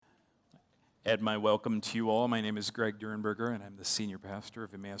Add my welcome to you all. My name is Greg Durenberger, and I'm the senior pastor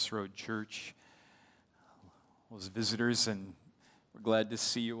of Emmaus Road Church. Those visitors, and we're glad to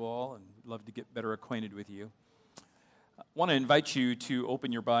see you all, and we'd love to get better acquainted with you. I want to invite you to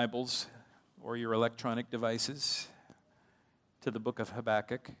open your Bibles or your electronic devices to the book of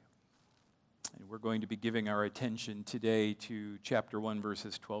Habakkuk. And we're going to be giving our attention today to chapter 1,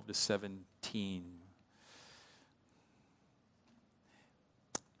 verses 12 to 17.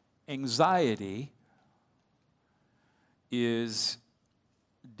 Anxiety is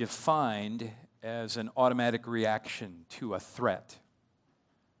defined as an automatic reaction to a threat,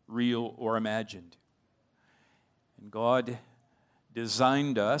 real or imagined. And God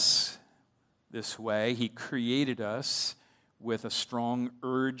designed us this way. He created us with a strong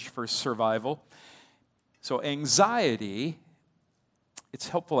urge for survival. So anxiety, it's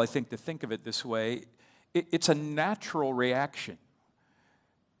helpful, I think, to think of it this way. It's a natural reaction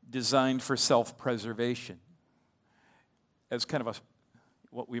designed for self-preservation. As kind of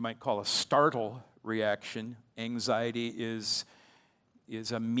what we might call a startle reaction, anxiety is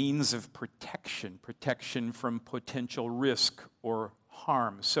a means of protection from potential risk or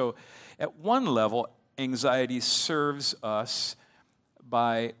harm. So at one level, anxiety serves us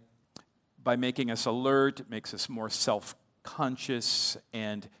by making us alert, it makes us more self-conscious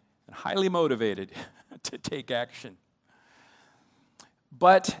and highly motivated to take action.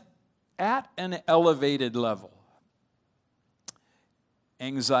 But at an elevated level,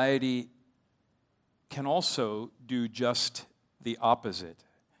 anxiety can also do just the opposite.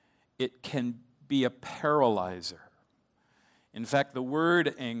 It can be a paralyzer. In fact, the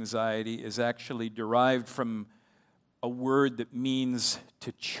word anxiety is actually derived from a word that means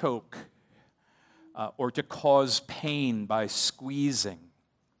to choke or to cause pain by squeezing.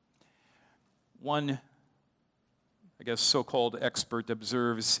 One, I guess, so-called expert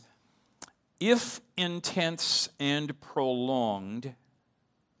observes, if intense and prolonged,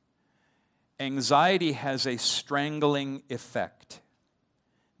 anxiety has a strangling effect,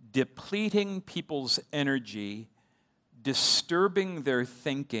 depleting people's energy, disturbing their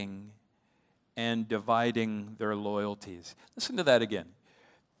thinking, and dividing their loyalties. Listen to that again.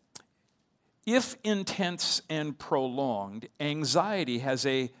 If intense and prolonged, anxiety has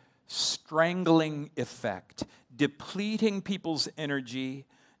a strangling effect, depleting people's energy,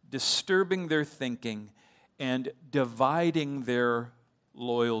 disturbing their thinking, and dividing their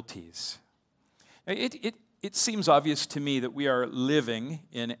loyalties. It seems obvious to me that we are living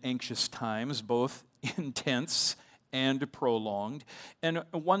in anxious times, both intense and prolonged, and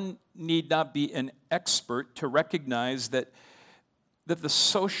one need not be an expert to recognize that the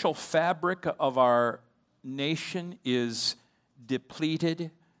social fabric of our nation is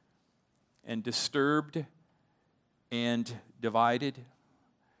depleted and disturbed and divided.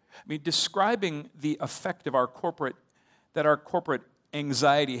 I mean, describing the effect of our corporate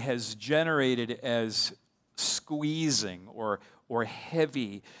anxiety has generated as squeezing or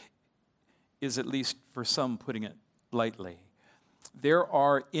heavy is, at least for some, putting it lightly. There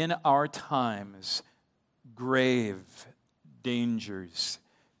are in our times grave dangers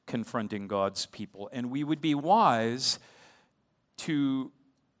confronting God's people, and we would be wise to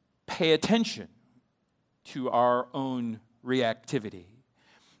pay attention to our own reactivity.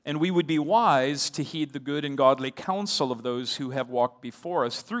 And we would be wise to heed the good and godly counsel of those who have walked before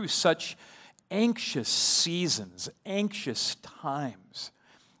us through such anxious seasons, anxious times.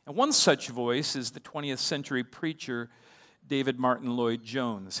 And one such voice is the 20th century preacher David Martin Lloyd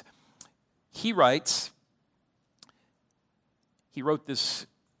Jones. He wrote this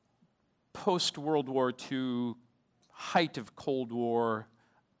post-World War II, height of Cold War,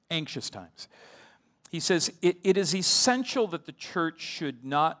 anxious times. He says, it is essential that the church should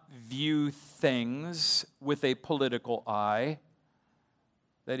not view things with a political eye,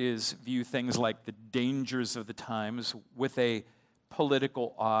 that is, view things like the dangers of the times with a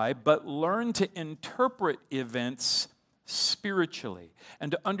political eye, but learn to interpret events spiritually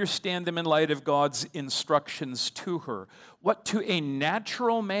and to understand them in light of God's instructions to her. What to a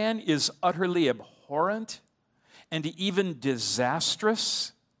natural man is utterly abhorrent and even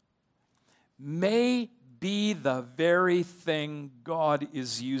disastrous may be the very thing God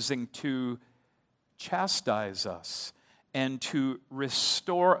is using to chastise us and to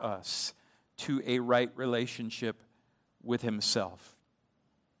restore us to a right relationship with Himself.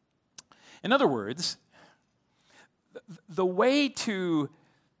 In other words, the way to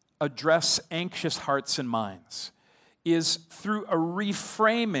address anxious hearts and minds is through a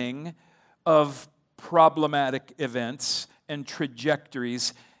reframing of problematic events and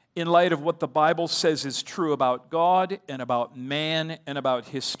trajectories in light of what the Bible says is true about God and about man and about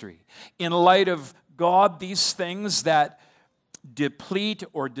history. In light of God, these things that deplete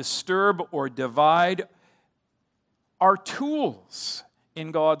or disturb or divide are tools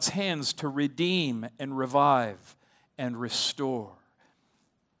in God's hands to redeem and revive and restore.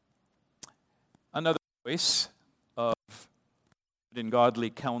 Another voice of in godly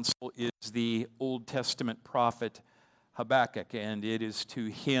counsel is the Old Testament prophet Habakkuk, and it is to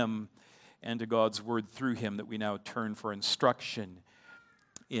him and to God's word through him that we now turn for instruction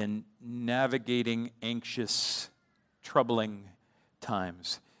in navigating anxious, troubling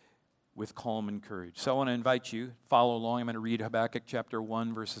times with calm and courage. So I want to invite you, follow along. I'm going to read Habakkuk chapter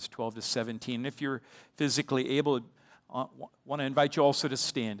 1, verses 12 to 17. And if you're physically able, I want to invite you also to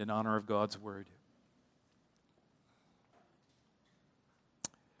stand in honor of God's word.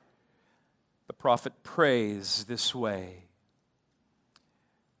 The prophet prays this way: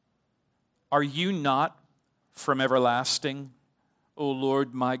 Are you not from everlasting, O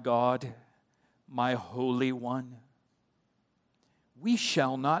Lord my God, my Holy One? We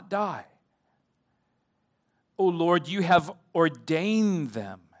shall not die. O Lord, you have ordained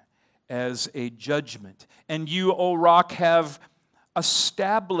them as a judgment, and you, O Rock, have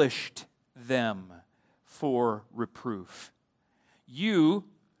established them for reproof. You,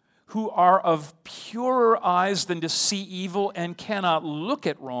 who are of purer eyes than to see evil and cannot look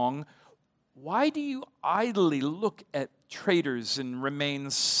at wrong, why do you idly look at traitors and remain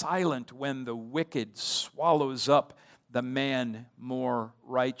silent when the wicked swallows up the man more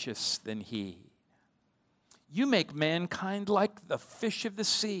righteous than he? You make mankind like the fish of the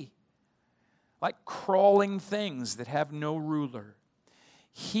sea, like crawling things that have no ruler.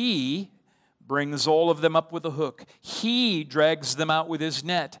 He brings all of them up with a hook. He drags them out with his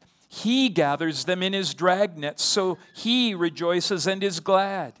net. He gathers them in his dragnet, so he rejoices and is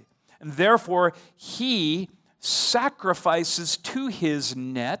glad. And therefore, he sacrifices to his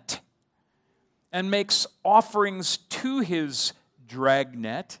net and makes offerings to his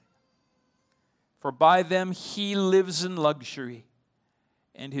dragnet, for by them he lives in luxury,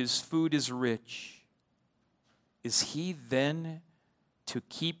 and his food is rich. Is he then to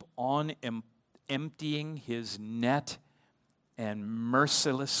keep on emptying his net and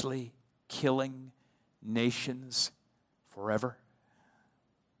mercilessly killing nations forever?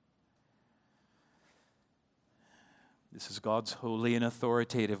 This is God's holy and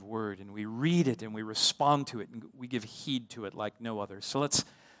authoritative word, and we read it and we respond to it and we give heed to it like no other. So let's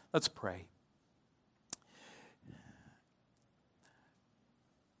pray.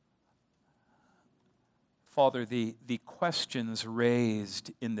 Father, the questions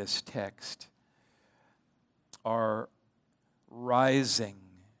raised in this text are rising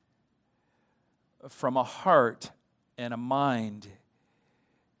from a heart and a mind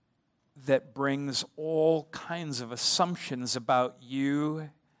that brings all kinds of assumptions about you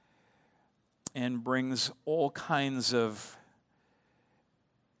and brings all kinds of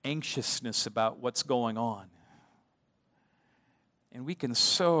anxiousness about what's going on. And we can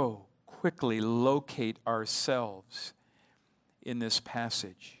so quickly locate ourselves in this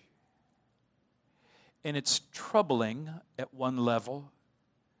passage. And it's troubling at one level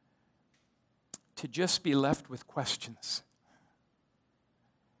to just be left with questions.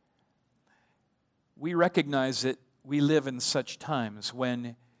 We recognize that we live in such times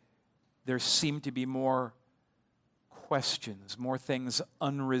when there seem to be more questions, more things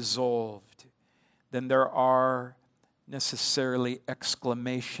unresolved than there are necessarily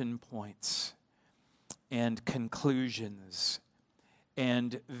exclamation points and conclusions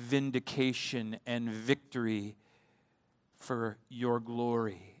and vindication and victory for your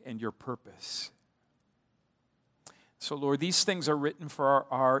glory and your purpose. So, Lord, these things are written for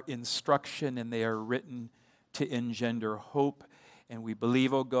our instruction, and they are written to engender hope. And we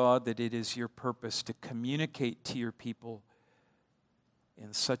believe, oh God, that it is your purpose to communicate to your people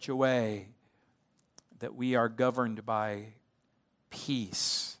in such a way that we are governed by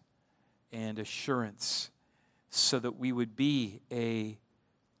peace and assurance, so that we would be a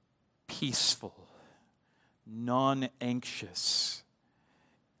peaceful, non-anxious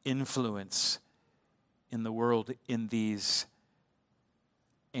influence in the world in these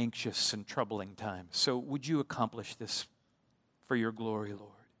anxious and troubling times. So would you accomplish this for your glory,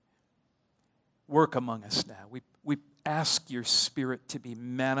 Lord? Work among us now. We ask your Spirit to be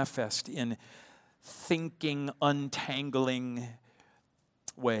manifest in thinking, untangling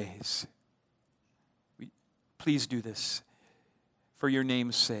ways. Please do this for your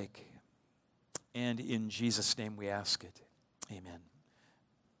name's sake. And in Jesus' name we ask it. Amen.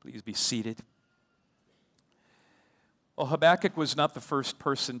 Please be seated. Well, Habakkuk was not the first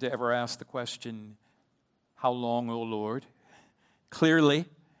person to ever ask the question, "How long, O Lord?" Clearly,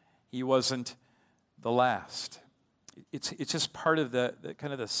 he wasn't the last. It's just part of the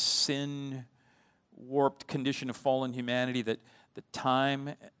kind of the sin-warped condition of fallen humanity that time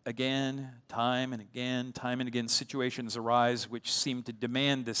and again, situations arise which seem to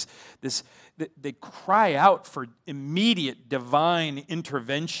demand this. They cry out for immediate divine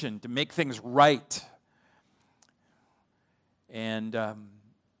intervention to make things right. And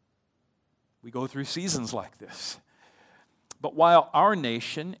we go through seasons like this. But while our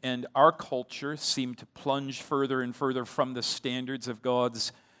nation and our culture seem to plunge further and further from the standards of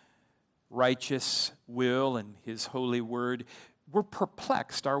God's righteous will and His holy word, we're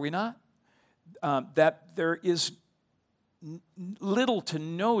perplexed, are we not? That there is little to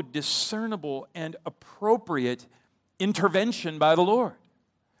no discernible and appropriate intervention by the Lord.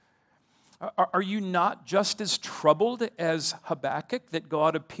 Are you not just as troubled as Habakkuk that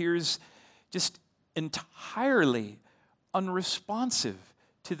God appears just entirely unresponsive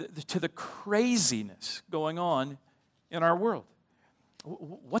to the craziness going on in our world?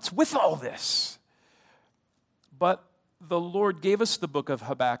 What's with all this? But the Lord gave us the book of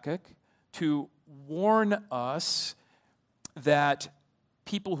Habakkuk to warn us that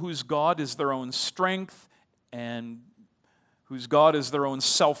people whose God is their own strength and whose God is their own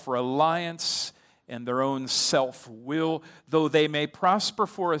self-reliance and their own self-will, though they may prosper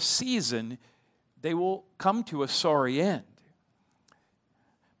for a season, they will come to a sorry end.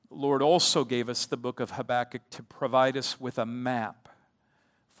 The Lord also gave us the book of Habakkuk to provide us with a map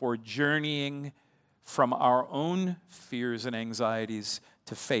for journeying from our own fears and anxieties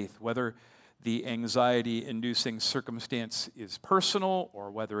to faith, whether the anxiety-inducing circumstance is personal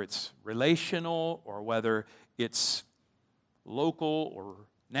or whether it's relational or whether it's local or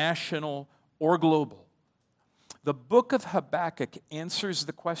national or global. The book of Habakkuk answers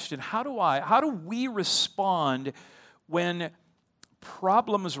the question, how do we respond when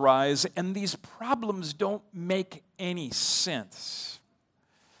problems rise and these problems don't make any sense?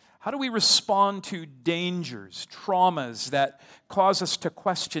 How do we respond to dangers, traumas that cause us to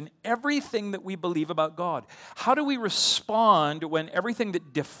question everything that we believe about God? How do we respond when everything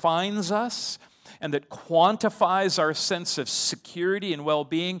that defines us and that quantifies our sense of security and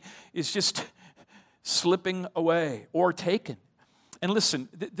well-being is just slipping away or taken? And listen,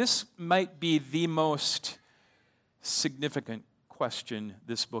 this might be the most significant question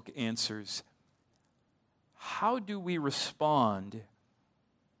this book answers. How do we respond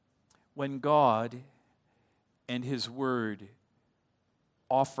when God and His Word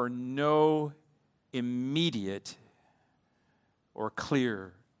offer no immediate or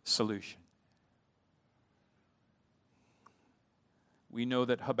clear solution? We know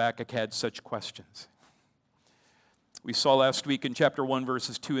that Habakkuk had such questions. We saw last week in chapter 1,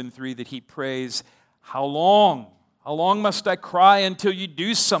 verses 2 and 3, that he prays, "How long? How long must I cry until you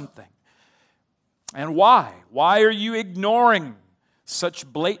do something? And why? Why are you ignoring such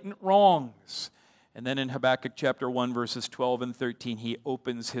blatant wrongs?" And then in Habakkuk chapter 1, verses 12 and 13, he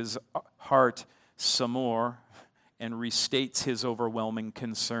opens his heart some more and restates his overwhelming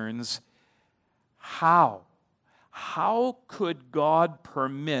concerns. How? How could God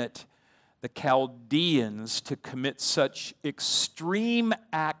permit the Chaldeans to commit such extreme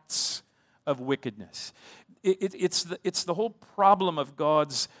acts of wickedness? It's the whole problem of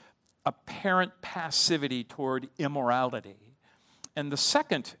God's apparent passivity toward immorality. And the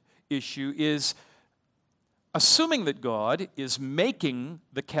second issue is assuming that God is making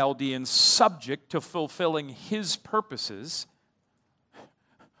the Chaldeans subject to fulfilling His purposes.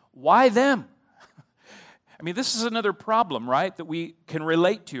 Why them? I mean, this is another problem, right, that we can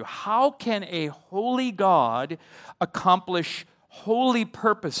relate to. How can a holy God accomplish holy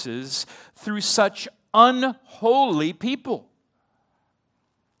purposes through such unholy people?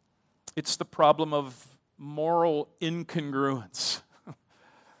 It's the problem of moral incongruence.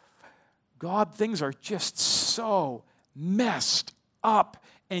 God, things are just so messed up,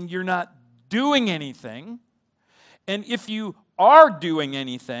 and you're not doing anything. And if you are doing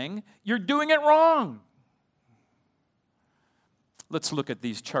anything, you're doing it wrong. Let's look at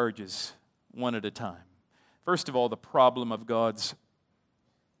these charges one at a time. First of all, the problem of God's,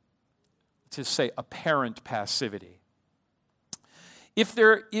 to say, apparent passivity. If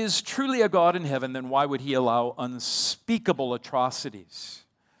there is truly a God in heaven, then why would He allow unspeakable atrocities?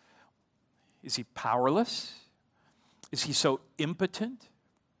 Is He powerless? Is He so impotent?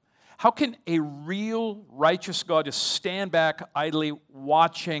 How can a real righteous God just stand back idly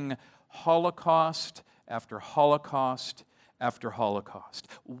watching Holocaust after Holocaust after Holocaust?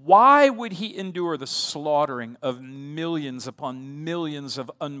 Why would he endure the slaughtering of millions upon millions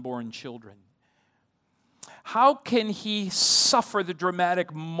of unborn children? How can he suffer the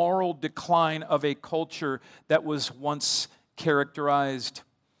dramatic moral decline of a culture that was once characterized,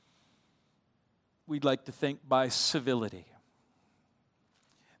 we'd like to think, by civility?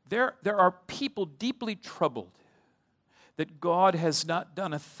 There are people deeply troubled that God has not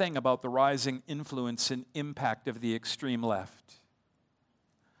done a thing about the rising influence and impact of the extreme left.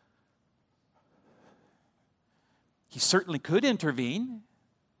 He certainly could intervene.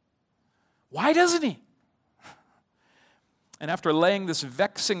 Why doesn't he? And after laying this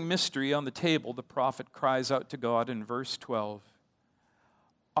vexing mystery on the table, the prophet cries out to God in verse 12,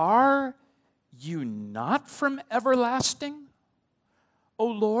 "Are you not from everlasting, O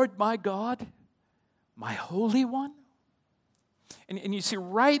Lord my God, my Holy One?" And you see,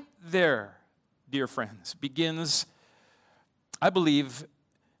 right there, dear friends, begins, I believe,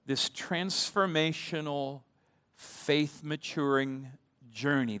 this transformational, faith-maturing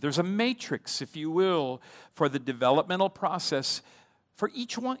journey. There's a matrix, if you will, for the developmental process for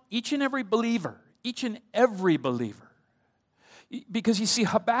each and every believer, Because you see,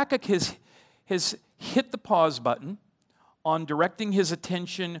 Habakkuk has hit the pause button on directing his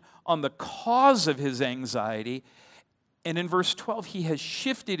attention on the cause of his anxiety. And in verse 12, he has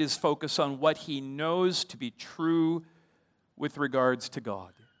shifted his focus on what he knows to be true with regards to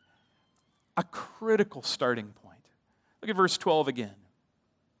God. A critical starting point. Look at verse 12 again.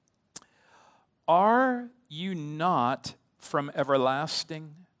 "Are you not from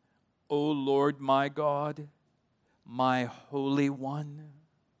everlasting, O Lord my God, my Holy One?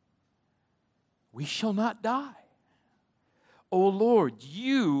 We shall not die. O Lord,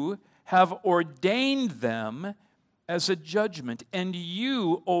 you have ordained them as a judgment, and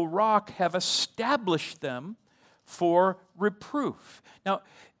you, O rock, have established them for reproof." Now,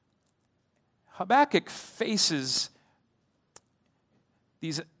 Habakkuk faces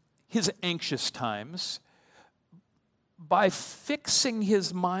his anxious times by fixing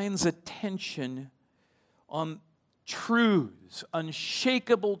his mind's attention on truths,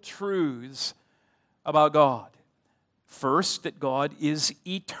 unshakable truths about God. First, that God is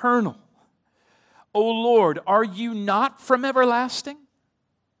eternal. "O Lord, are you not from everlasting?"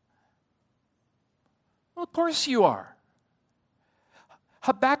 Well, of course you are.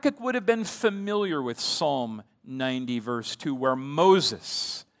 Habakkuk would have been familiar with Psalm 90, verse 2, where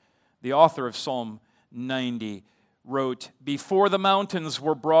Moses, the author of Psalm 90, wrote, "Before the mountains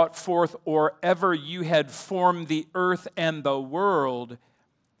were brought forth, or ever you had formed the earth and the world,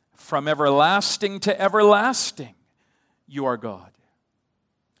 from everlasting to everlasting, you are God."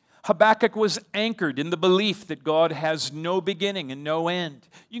 Habakkuk was anchored in the belief that God has no beginning and no end.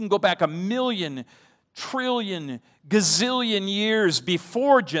 You can go back 1,000,000, trillion, gazillion years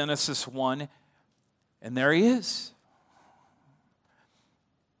before Genesis 1, and there he is.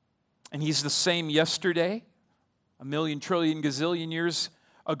 And he's the same yesterday, 1,000,000, trillion, gazillion years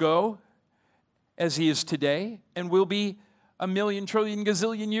ago, as he is today, and will be 1,000,000, trillion,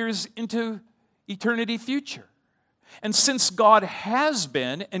 gazillion years into eternity future. And since God has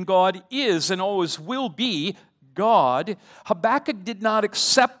been, and God is, and always will be God, Habakkuk did not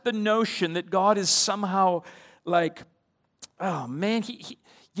accept the notion that God is somehow like, oh man,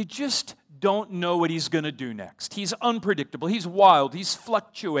 you just don't know what he's going to do next. He's unpredictable, he's wild, he's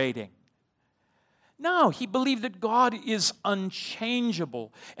fluctuating. No, he believed that God is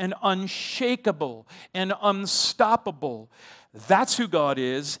unchangeable and unshakable and unstoppable. That's who God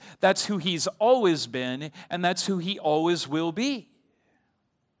is, that's who he's always been, and that's who he always will be.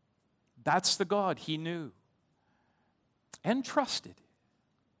 That's the God he knew and trusted,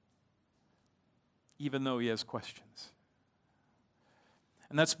 even though he has questions.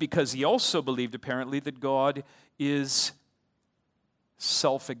 And that's because he also believed, apparently, that God is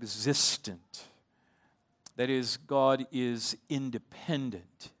self-existent. That is, God is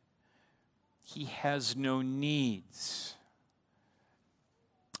independent. He has no needs.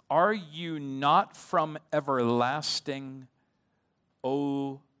 "Are you not from everlasting,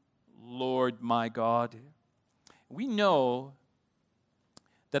 O Lord my God?" We know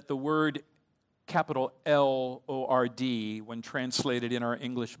that the word capital L-O-R-D, when translated in our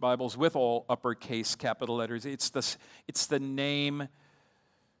English Bibles with all uppercase capital letters, it's the name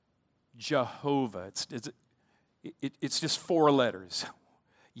Jehovah. It's just 4 letters.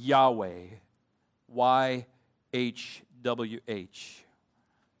 Yahweh. Y-H-W-H.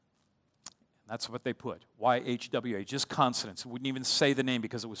 That's what they put. Y-H-W-H. Just consonants. Wouldn't even say the name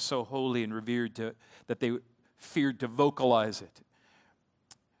because it was so holy and revered that they feared to vocalize it.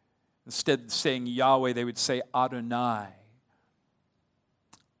 Instead of saying Yahweh, they would say Adonai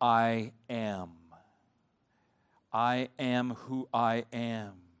I am. I am who I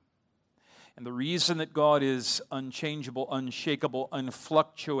am. And the reason that God is unchangeable, unshakable,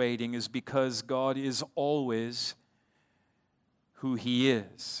 unfluctuating is because God is always who He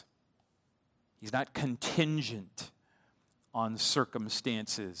is. He's not contingent on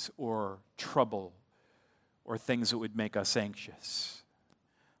circumstances or trouble or things that would make us anxious.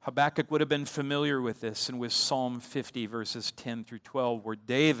 Habakkuk would have been familiar with this and with Psalm 50, verses 10 through 12, where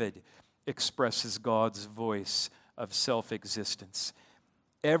David expresses God's voice of self-existence.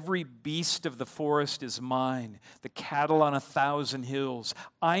 Every beast of the forest is mine, the cattle on 1,000 hills.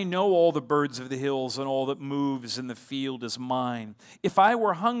 I know all the birds of the hills, and all that moves in the field is mine. If I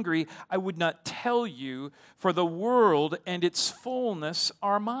were hungry, I would not tell you, for the world and its fullness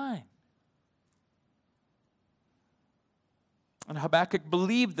are mine. And Habakkuk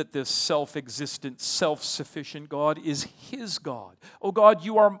believed that this self-existent, self-sufficient God is his God. Oh God,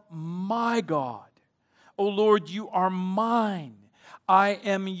 you are my God. Oh Lord, you are mine. I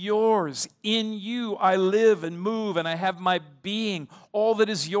am yours. In you I live and move and I have my being. All that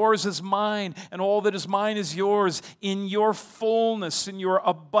is yours is mine, and all that is mine is yours. In your fullness, in your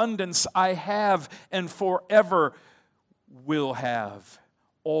abundance, I have and forever will have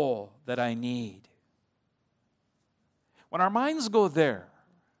all that I need. When our minds go there,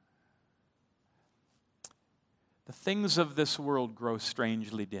 the things of this world grow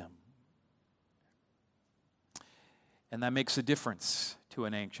strangely dim. And that makes a difference to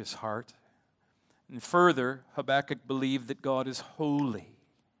an anxious heart. And further, Habakkuk believed that God is holy.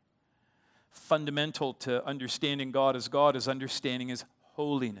 Fundamental to understanding God is understanding His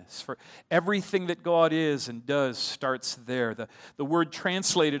holiness. For everything that God is and does starts there. The word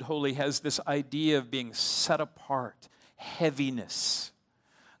translated holy has this idea of being set apart, heaviness.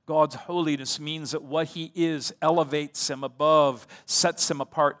 God's holiness means that what He is elevates Him above, sets Him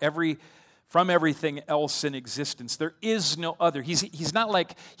apart from everything else in existence. There is no other. He's not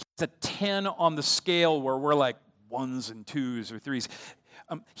like he's a 10 on the scale where we're like ones and twos or threes.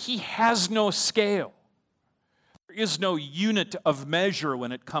 He has no scale. There is no unit of measure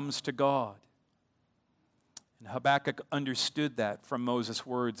when it comes to God. And Habakkuk understood that from Moses'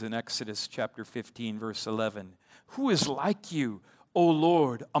 words in Exodus chapter 15, verse 11. Who is like you, O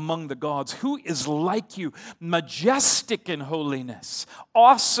Lord, among the gods? Who is like you, majestic in holiness,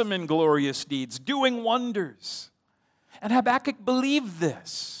 awesome in glorious deeds, doing wonders? And Habakkuk believed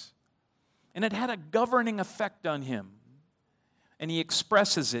this, and it had a governing effect on him. And he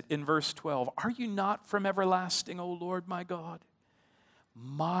expresses it in verse 12. Are you not from everlasting, O Lord, my God,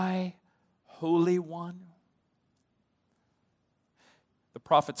 my Holy One? The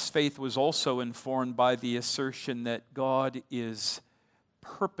prophet's faith was also informed by the assertion that God is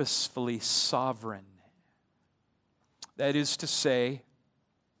purposefully sovereign. That is to say,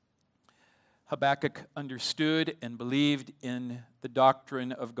 Habakkuk understood and believed in the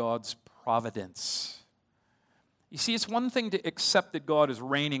doctrine of God's providence. You see, it's one thing to accept that God is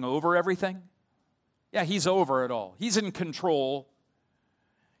reigning over everything. Yeah, He's over it all. He's in control.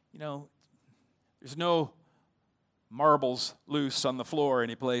 You know, there's no marbles loose on the floor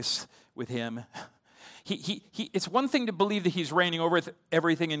anyplace with Him. It's one thing to believe that He's reigning over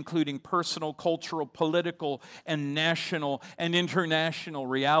everything, including personal, cultural, political, and national and international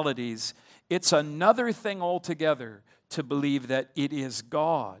realities. It's another thing altogether to believe that it is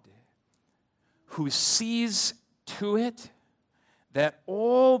God who sees to it that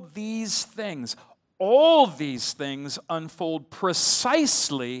all these things unfold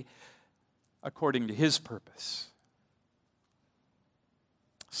precisely according to His purpose.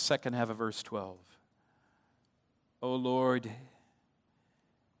 Second half of verse 12. O Lord,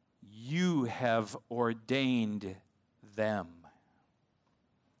 you have ordained them.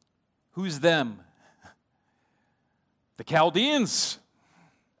 Who's them? The Chaldeans.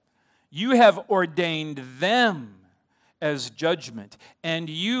 You have ordained them as judgment, and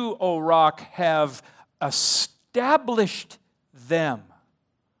you, O rock, have established them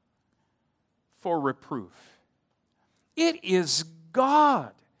for reproof. It is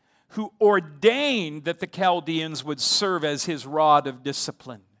God who ordained that the Chaldeans would serve as His rod of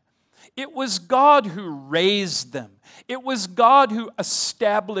discipline. It was God who raised them. It was God who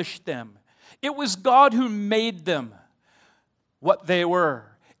established them. It was God who made them what they were.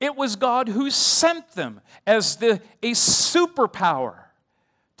 It was God who sent them as a superpower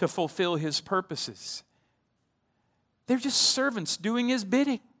to fulfill His purposes. They're just servants doing His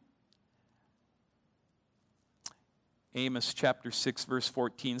bidding. Amos chapter 6, verse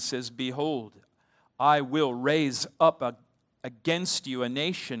 14 says, Behold, I will raise up against you a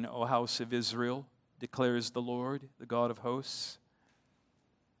nation, O house of Israel, declares the Lord, the God of hosts.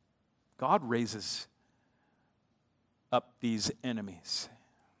 God raises up these enemies.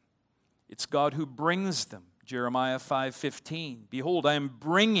 It's God who brings them. Jeremiah 5:15, behold, I am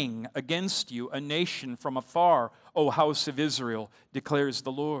bringing against you a nation from afar, O house of Israel, declares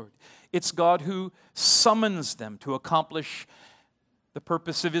the Lord. It's God who summons them to accomplish the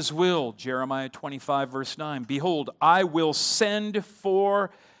purpose of his will. Jeremiah 25, verse 9, behold, I will send for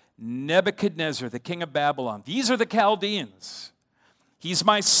Nebuchadnezzar, the king of Babylon. These are the Chaldeans. He's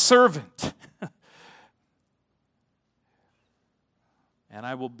my servant. And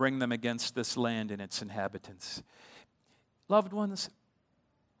I will bring them against this land and its inhabitants. Loved ones,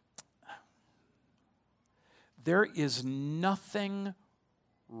 there is nothing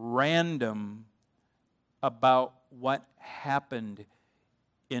random about what happened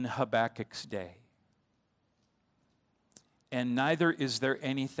in Habakkuk's day. And neither is there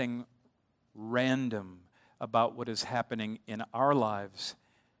anything random about what is happening in our lives,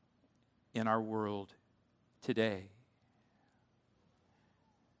 in our world today.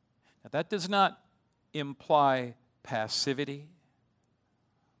 Now, that does not imply passivity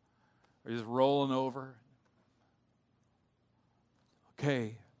or just rolling over.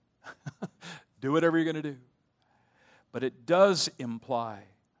 Okay, do whatever you're going to do. But it does imply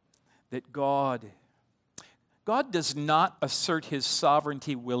that God does not assert his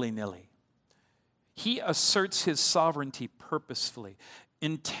sovereignty willy-nilly. He asserts his sovereignty purposefully,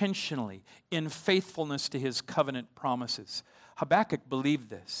 intentionally, in faithfulness to his covenant promises. Habakkuk believed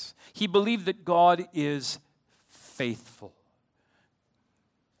this. He believed that God is faithful.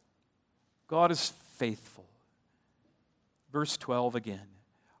 God is faithful. Verse 12 again.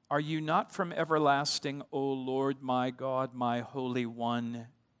 Are you not from everlasting, O Lord my God, my Holy One?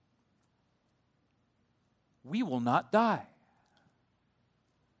 We will not die.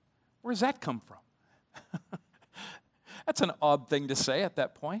 Where does that come from? That's an odd thing to say at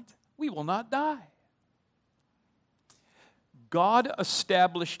that point. We will not die. God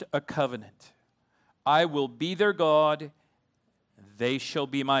established a covenant. I will be their God, they shall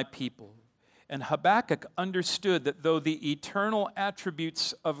be my people. And Habakkuk understood that though the eternal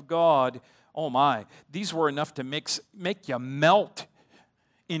attributes of God, oh my, these were enough to make you melt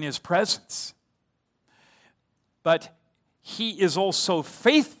in his presence. But he is also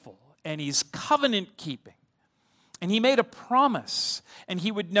faithful, and he's covenant-keeping. And he made a promise, and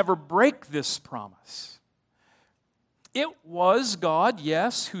he would never break this promise. It was God,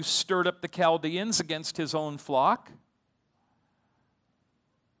 yes, who stirred up the Chaldeans against his own flock.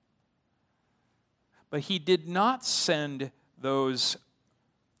 But he did not send those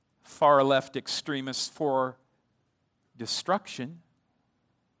far-left extremists for destruction.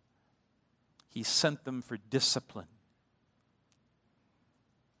 He sent them for discipline.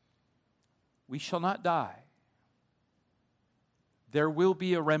 We shall not die. There will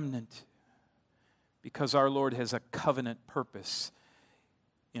be a remnant, because our Lord has a covenant purpose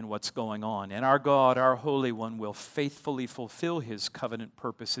in what's going on. And our God, our Holy One, will faithfully fulfill his covenant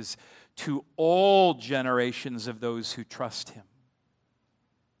purposes to all generations of those who trust him.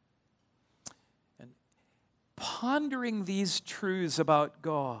 And pondering these truths about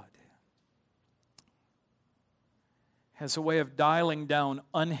God has a way of dialing down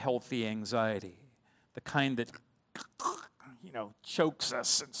unhealthy anxiety, the kind that chokes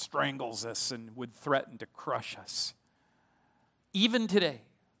us and strangles us and would threaten to crush us. Even today.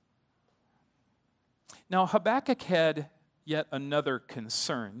 Now, Habakkuk had yet another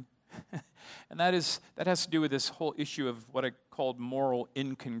concern, and that has to do with this whole issue of what I called moral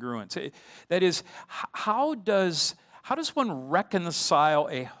incongruence. That is, how does one reconcile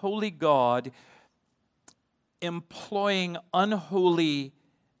a holy God employing unholy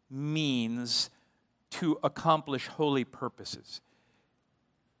means to accomplish holy purposes?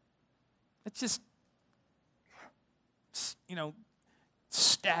 It's just,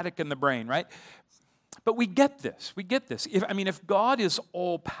 static in the brain, right? But we get this. If God is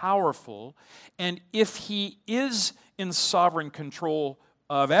all-powerful, and if he is in sovereign control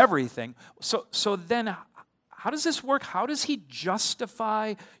of everything, so then how does this work? How does he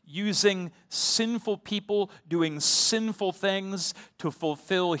justify using sinful people doing sinful things to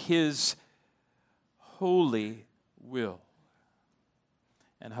fulfill his holy will?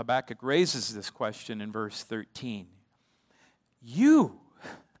 And Habakkuk raises this question in verse 13. You,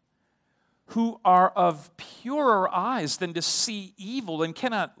 who are of purer eyes than to see evil and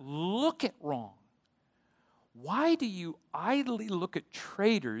cannot look at wrong, why do you idly look at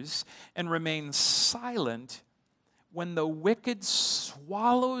traitors and remain silent when the wicked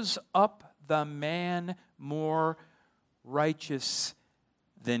swallows up the man more righteous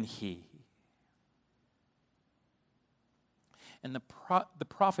than he? And the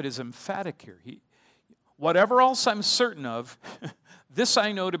prophet is emphatic here. Whatever else I'm certain of, this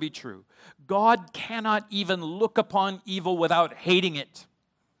I know to be true. God cannot even look upon evil without hating it.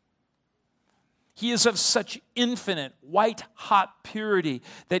 He is of such infinite, white-hot purity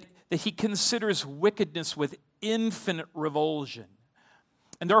that he considers wickedness with infinite revulsion.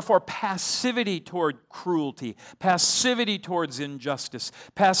 And therefore, passivity toward cruelty, passivity towards injustice,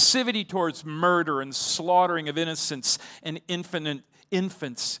 passivity towards murder and slaughtering of innocents and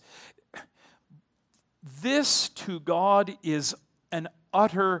infants, this to God is an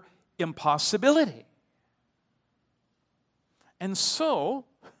utter impossibility. And so,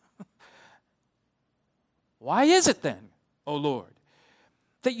 why is it then, O Lord,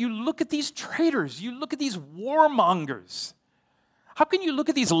 that you look at these traitors, you look at these warmongers? How can you look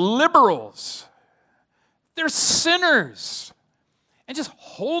at these liberals? They're sinners. And just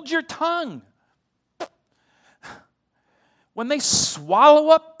hold your tongue. When they swallow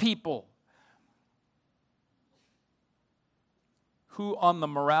up people who on the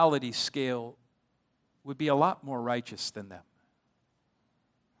morality scale would be a lot more righteous than them.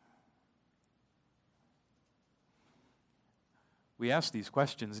 We ask these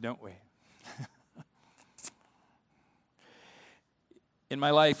questions, don't we? In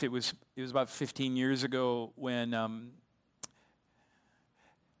my life, it was about 15 years ago when I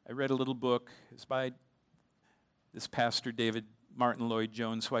read a little book. It's by this pastor, David Martin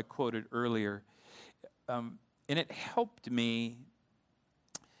Lloyd-Jones, who I quoted earlier. And it helped me.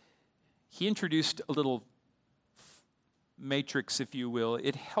 He introduced a little matrix, if you will.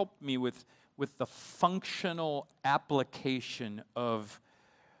 It helped me with the functional application of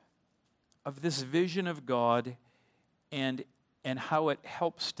this vision of God and how it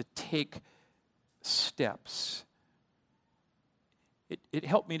helps to take steps. It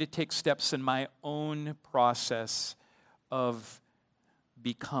helped me to take steps in my own process of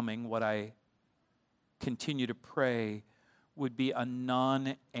becoming what I continue to pray would be a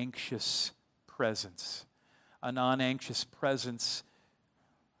non-anxious presence. A non-anxious presence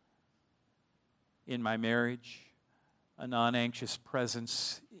in my marriage, a non-anxious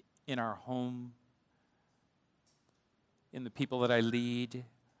presence in our home, in the people that I lead,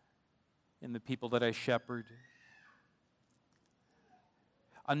 in the people that I shepherd.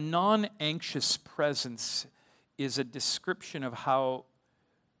 A non-anxious presence is a description of how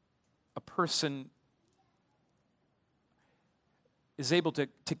a person is able to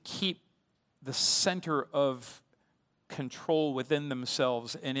keep the center of control within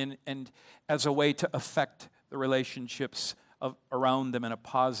themselves and as a way to affect the relationships around them in a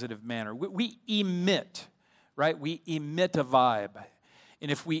positive manner. We emit, right? We emit a vibe.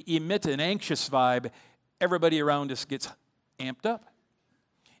 And if we emit an anxious vibe, everybody around us gets amped up.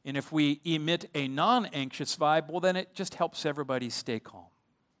 And if we emit a non-anxious vibe, well, then it just helps everybody stay calm.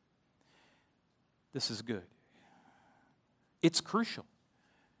 This is good. It's crucial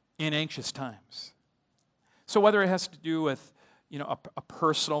in anxious times. So whether it has to do with, a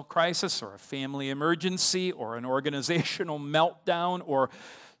personal crisis or a family emergency or an organizational meltdown or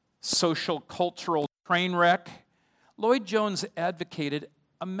social cultural train wreck, Lloyd-Jones advocated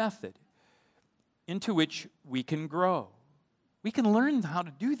a method into which we can grow. We can learn how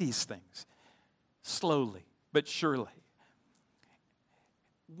to do these things slowly but surely.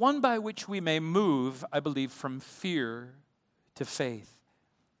 One by which we may move, I believe, from fear to faith.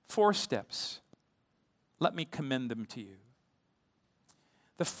 4 steps. Let me commend them to you.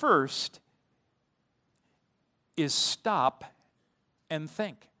 The first is stop and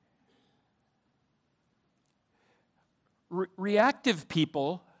think. Reactive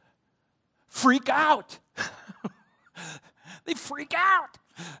people freak out. They freak out.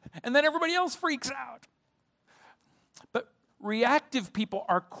 And then everybody else freaks out. But reactive people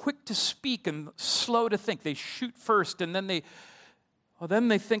are quick to speak and slow to think. They shoot first, and then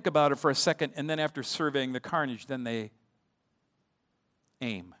they think about it for a second, and then after surveying the carnage, then they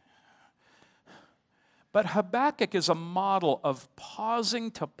aim. But Habakkuk is a model of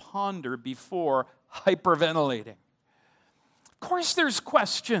pausing to ponder before hyperventilating. Of course there's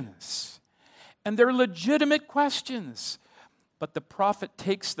questions, and they're legitimate questions, but the prophet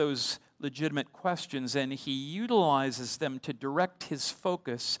takes those legitimate questions and he utilizes them to direct his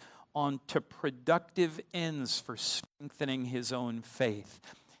focus onto productive ends for strengthening his own faith.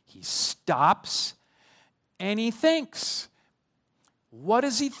 He stops and he thinks. What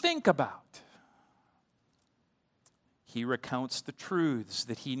does he think about? He recounts the truths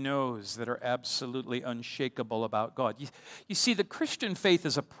that he knows that are absolutely unshakable about God. You see, the Christian faith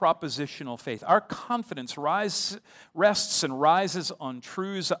is a propositional faith. Our confidence rests and rises on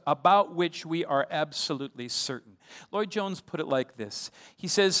truths about which we are absolutely certain. Lloyd Jones put it like this. He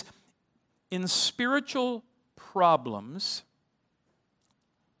says, in spiritual problems,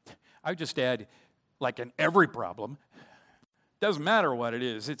 I would just add, like in every problem, doesn't matter what it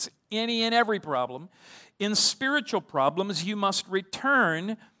is, it's any and every problem. In spiritual problems, you must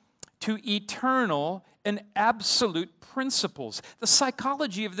return to eternal and absolute principles. The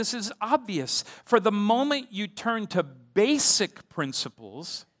psychology of this is obvious. For the moment you turn to basic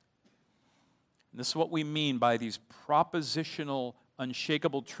principles, and this is what we mean by these propositional,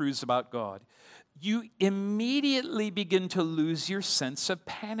 unshakable truths about God, you immediately begin to lose your sense of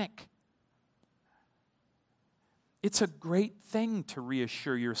panic. It's a great thing to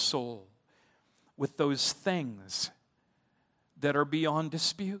reassure your soul with those things that are beyond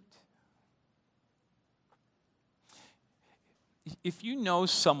dispute. If you know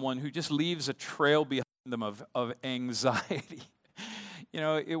someone who just leaves a trail behind them of anxiety,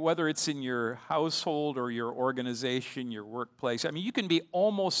 whether it's in your household or your organization, your workplace, you can be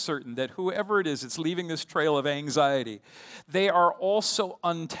almost certain that whoever it is that's leaving this trail of anxiety, they are also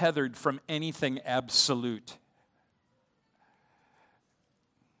untethered from anything absolute.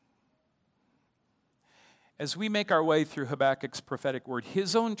 As we make our way through Habakkuk's prophetic word,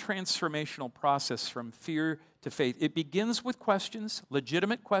 his own transformational process from fear to faith, it begins with questions,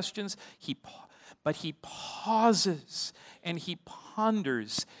 legitimate questions, but he pauses and he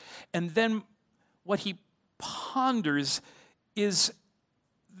ponders. And then what he ponders is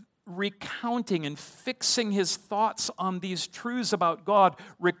recounting and fixing his thoughts on these truths about God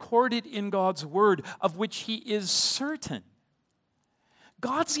recorded in God's word, of which he is certain.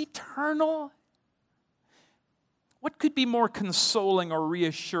 God's eternal. What could be more consoling or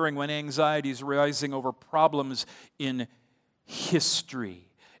reassuring when anxiety is rising over problems in history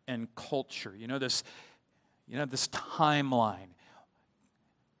and culture? This timeline.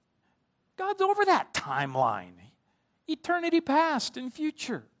 God's over that timeline. Eternity past and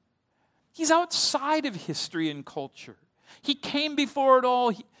future. He's outside of history and culture. He came before it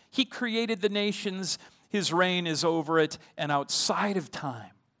all. He created the nations. His reign is over it and outside of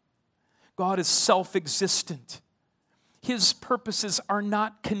time. God is self-existent. His purposes are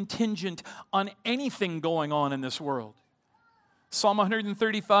not contingent on anything going on in this world. Psalm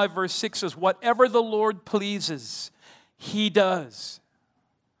 135 verse 6 says, whatever the Lord pleases, he does.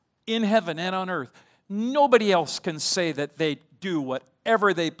 In heaven and on earth. Nobody else can say that they do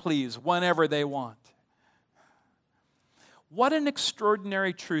whatever they please, whenever they want. What an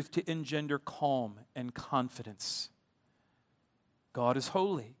extraordinary truth to engender calm and confidence. God is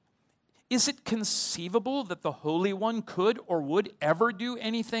holy. Is it conceivable that the Holy One could or would ever do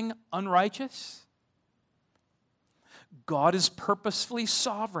anything unrighteous? God is purposefully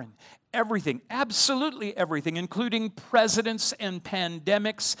sovereign. Everything, absolutely everything, including presidents and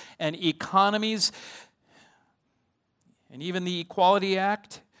pandemics and economies, and even the Equality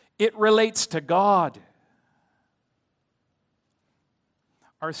Act, it relates to God.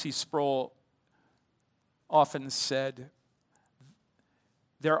 R.C. Sproul often said,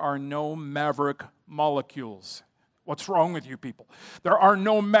 there are no maverick molecules. What's wrong with you people? There are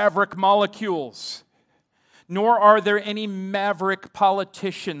no maverick molecules, nor are there any maverick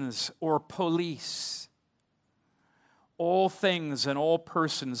politicians or police. All things and all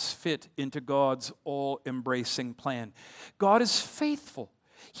persons fit into God's all-embracing plan. God is faithful.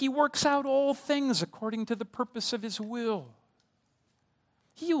 He works out all things according to the purpose of his will.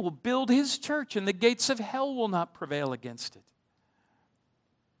 He will build his church, and the gates of hell will not prevail against it.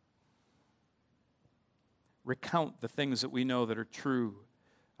 Recount the things that we know that are true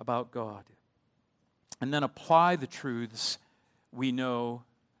about God. And then apply the truths we know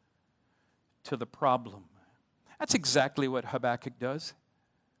to the problem. That's exactly what Habakkuk does.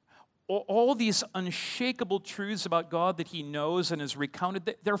 All these unshakable truths about God that he knows and has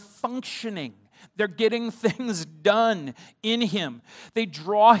recounted, they're functioning. They're getting things done in him. They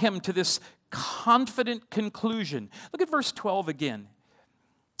draw him to this confident conclusion. Look at verse 12 again.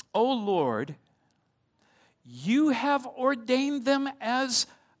 O Lord, you have ordained them as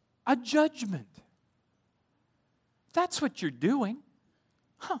a judgment. That's what you're doing.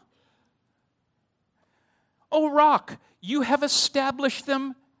 Huh. O rock, you have established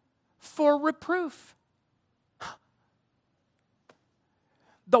them for reproof. Huh.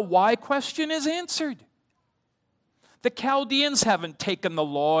 The why question is answered. The Chaldeans haven't taken the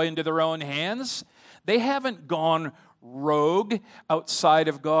law into their own hands. They haven't gone rogue outside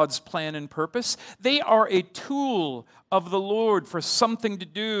of God's plan and purpose. They are a tool of the Lord for something to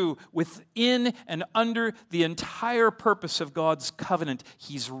do within and under the entire purpose of God's covenant.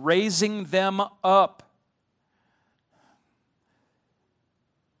 He's raising them up.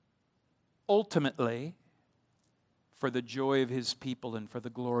 Ultimately, for the joy of his people and for the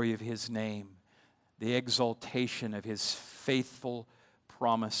glory of his name, the exaltation of his faithful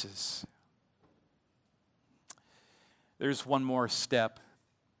promises. There's one more step.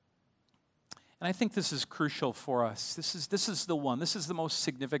 And I think this is crucial for us. This is the one. This is the most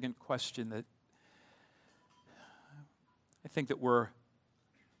significant question that I think that we're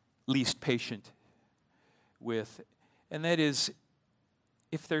least patient with. And that is,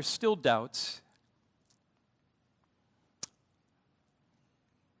 if there's still doubts,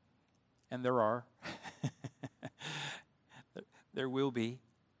 and there are, there will be,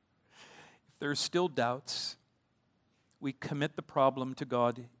 if there's still doubts, we commit the problem to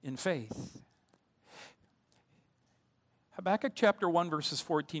God in faith. Habakkuk chapter 1, verses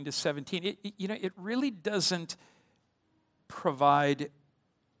 14 to 17, it really doesn't provide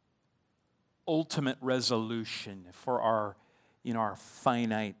ultimate resolution for our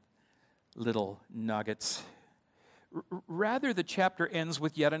finite little nuggets. Rather, the chapter ends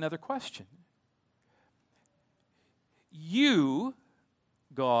with yet another question. You,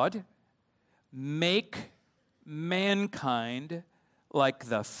 God, make mankind like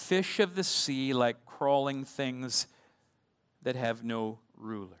the fish of the sea, like crawling things that have no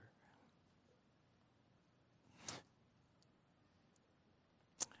ruler.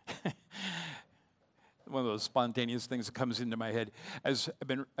 One of those spontaneous things that comes into my head. I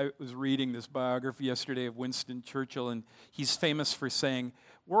was reading this biography yesterday of Winston Churchill, and he's famous for saying,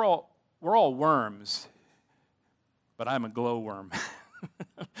 "We're all worms, but I'm a glowworm."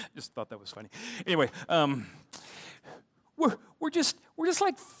 Just thought that was funny. Anyway, we're just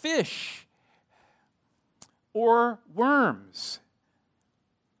like fish or worms.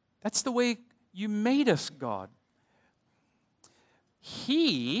 That's the way you made us, God.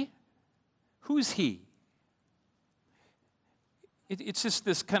 Who's he? It's just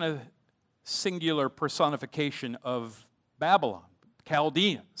this kind of singular personification of Babylon,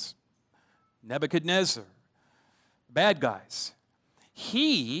 Chaldeans, Nebuchadnezzar, bad guys.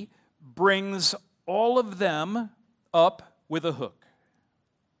 He brings all of them up with a hook.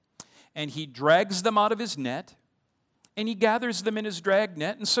 And he drags them out of his net, and he gathers them in his drag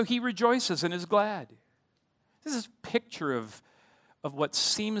net, and so he rejoices and is glad. This is a picture of what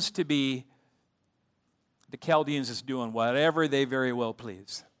seems to be the Chaldeans is doing whatever they very well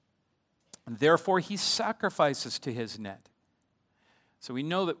please. And therefore, he sacrifices to his net. So we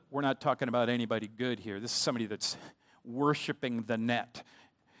know that we're not talking about anybody good here. This is somebody that's worshiping the net,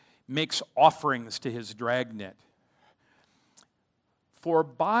 makes offerings to his drag net. For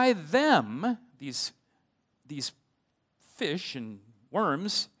by them, these fish and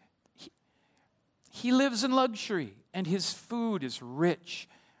worms, he lives in luxury, and his food is rich.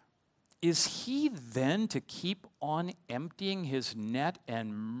 Is he then to keep on emptying his net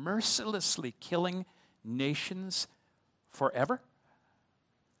and mercilessly killing nations forever?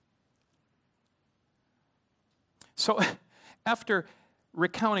 So, after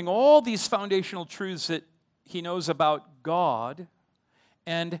recounting all these foundational truths that he knows about God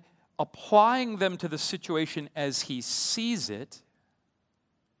and applying them to the situation as he sees it,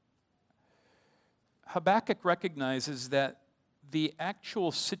 Habakkuk recognizes that the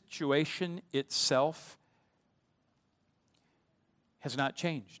actual situation itself has not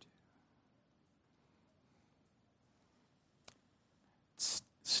changed. It's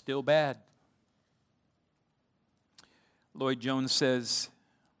still bad. Lloyd Jones says,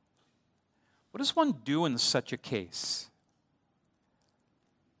 "What does one do in such a case?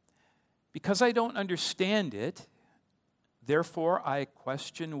 Because I don't understand it, therefore I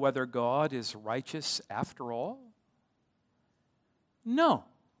question whether God is righteous after all? No.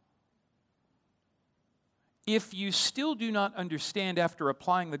 If you still do not understand after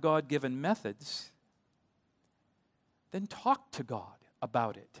applying the God-given methods, then talk to God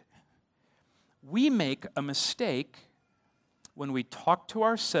about it. We make a mistake when we talk to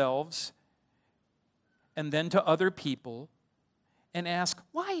ourselves and then to other people and ask,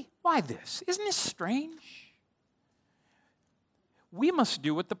 why this? Isn't this strange? We must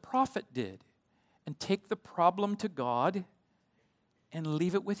do what the prophet did and take the problem to God and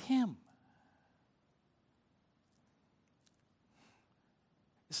leave it with him.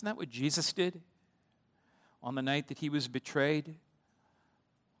 Isn't that what Jesus did on the night that he was betrayed?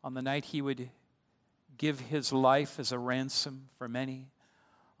 On the night he would give his life as a ransom for many?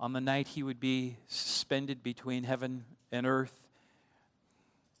 On the night he would be suspended between heaven and earth?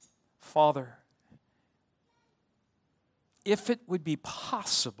 Father, if it would be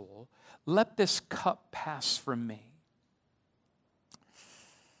possible, let this cup pass from me.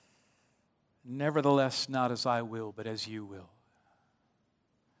 Nevertheless, not as I will, but as you will.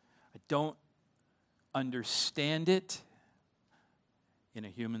 I don't understand it in a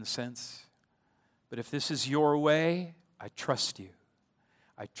human sense. But if this is your way, I trust you.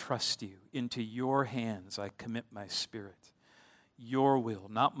 I trust you. Into your hands I commit my spirit. Your will,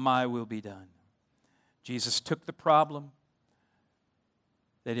 not my will, be done. Jesus took the problem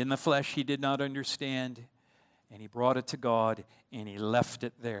that in the flesh he did not understand, and he brought it to God, and he left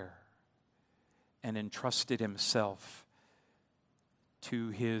it there and entrusted himself to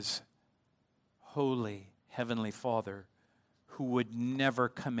his holy heavenly Father, who would never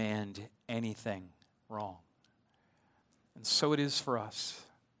command anything wrong. And so it is for us.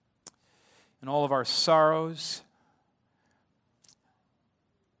 In all of our sorrows,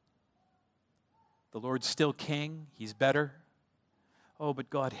 the Lord's still King. He's better. Oh, but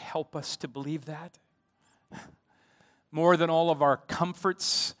God, help us to believe that. More than all of our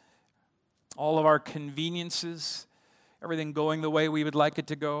comforts, all of our conveniences, everything going the way we would like it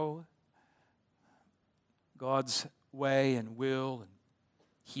to go, God's way and will, and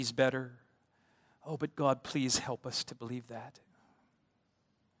He's better. Oh, but God, please help us to believe that.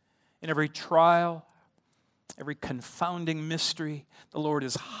 In every trial, every confounding mystery, the Lord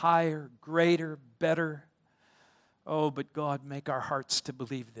is higher, greater, better. Oh, but God, make our hearts to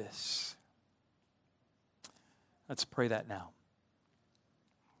believe this. Let's pray that now.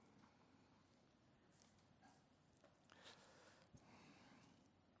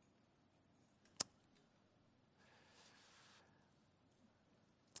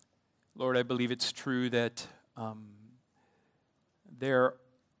 Lord, I believe it's true that there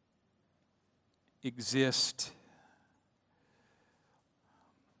exist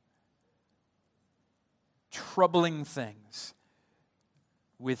troubling things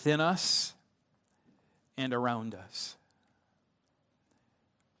within us and around us.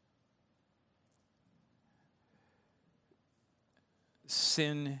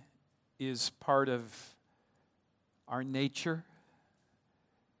 Sin is part of our nature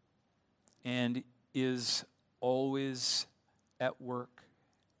and is always at work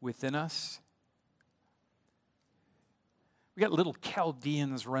within us. We got little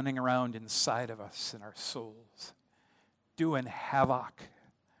Chaldeans running around inside of us in our souls, doing havoc.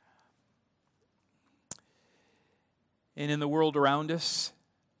 And in the world around us,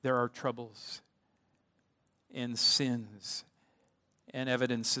 there are troubles and sins and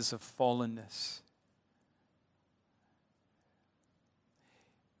evidences of fallenness.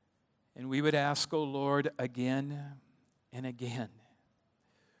 And we would ask, O Lord, again and again,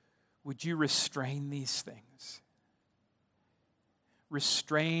 would you restrain these things?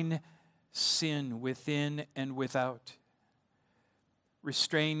 Restrain sin within and without.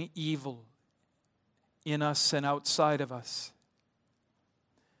 Restrain evil in us and outside of us.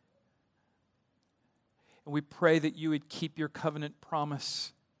 And we pray that you would keep your covenant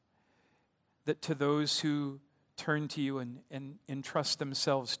promise that to those who turn to you and entrust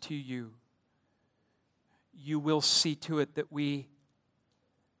themselves to you, you will see to it that we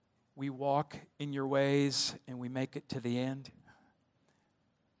walk in your ways and we make it to the end.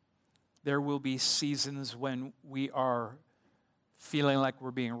 There will be seasons when we are feeling like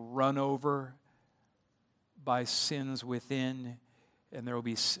we're being run over by sins within, and there will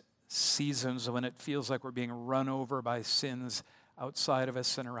be seasons when it feels like we're being run over by sins outside of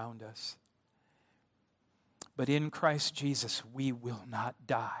us and around us. But in Christ Jesus, we will not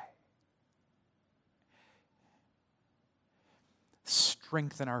die.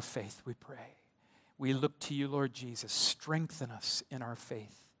 Strengthen our faith, we pray. We look to you, Lord Jesus. Strengthen us in our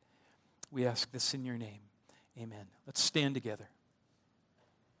faith. We ask this in your name. Amen. Let's stand together.